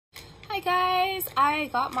Hi guys, I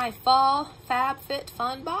got my fall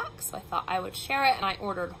FabFitFun Box, so I thought I would share it, and I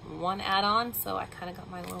ordered one add-on, so I kind of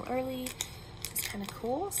got mine a little early. It's kind of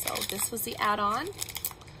cool. So this was the add-on.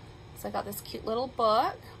 So I got this cute little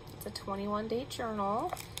book. It's a 21-day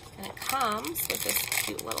journal, and it comes with this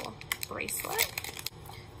cute little bracelet.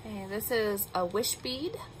 Okay, this is a wish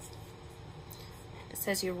bead. It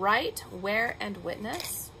says you write, wear, and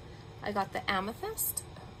witness. I got the amethyst.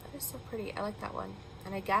 Oh, that is so pretty. I like that one.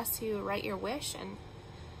 And I guess you write your wish and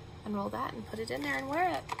unroll that and put it in there and wear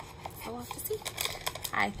it. So we'll have to see.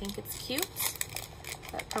 I think it's cute.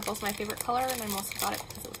 That purple's my favorite color, and I also got it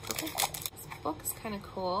because it was purple. This book is kind of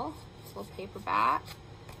cool. It's a little paperback.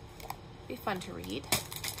 Be fun to read.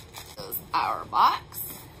 This is our box.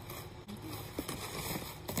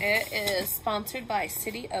 It is sponsored by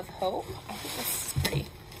City of Hope. I think this is pretty.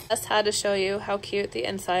 Just had to show you how cute the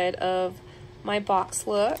inside of my box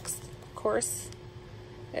looks. Of course,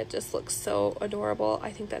 it just looks so adorable.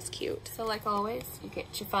 I think that's cute. So like always, you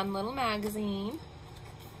get your fun little magazine.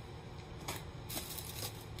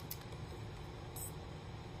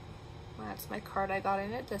 That's my card I got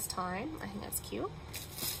in it this time. I think that's cute.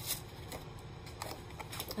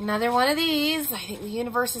 Another one of these. I think the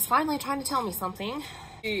universe is finally trying to tell me something.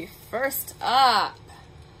 First up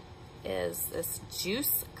is this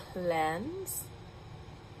Juice Cleanse.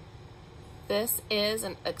 This is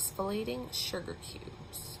an exfoliating sugar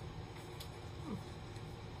cubes.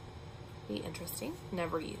 Be interesting.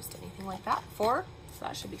 Never used anything like that before, so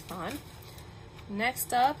that should be fun.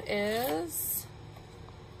 Next up is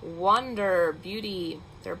Wonder Beauty.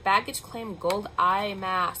 Their baggage claim gold eye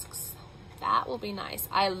masks. That will be nice.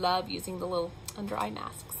 I love using the little under eye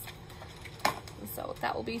masks. So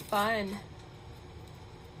that will be fun.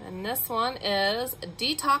 And this one is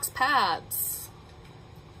detox pads.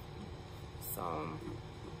 So,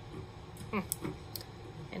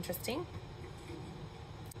 interesting.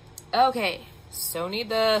 Okay, so need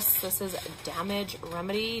this. This is Damage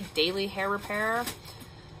Remedy Daily Hair Repair.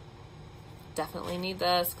 Definitely need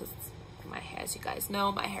this because my hair, as you guys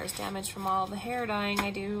know, my hair is damaged from all the hair dyeing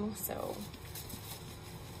I do. So,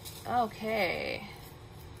 okay.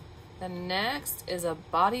 The next is a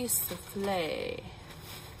body souffle.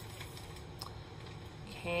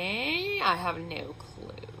 Okay, I have no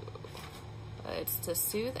clue. But it's to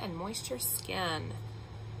soothe and moisture skin.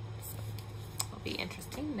 So it'll be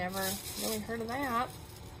interesting. Never really heard of that.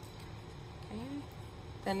 Okay.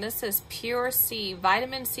 Then this is Pure C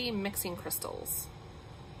Vitamin C Mixing Crystals.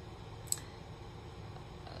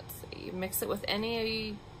 Let's see. You mix it with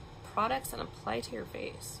any products and apply to your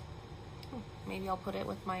face. Maybe I'll put it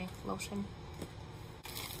with my lotion.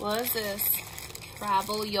 What is this?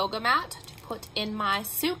 Travel yoga mat to put in my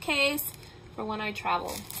suitcase for when I travel,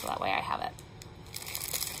 so that way I have it.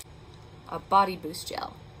 A body boost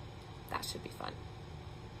gel. That should be fun.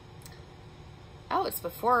 Oh, it's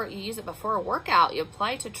before, you use it before a workout. You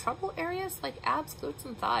apply to trouble areas like abs, glutes,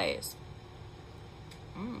 and thighs.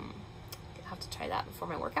 I'll have to try that before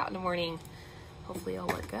my workout in the morning. Hopefully it'll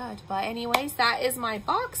work good. But anyways, that is my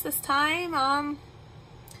box this time. I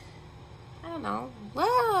don't know,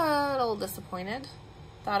 little disappointed.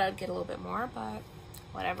 Thought I'd get a little bit more, but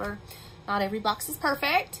whatever. Not every box is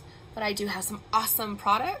perfect, but I do have some awesome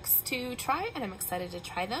products to try, and I'm excited to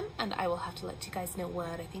try them, and I will have to let you guys know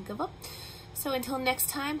what I think of them. So until next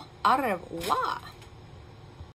time, au revoir.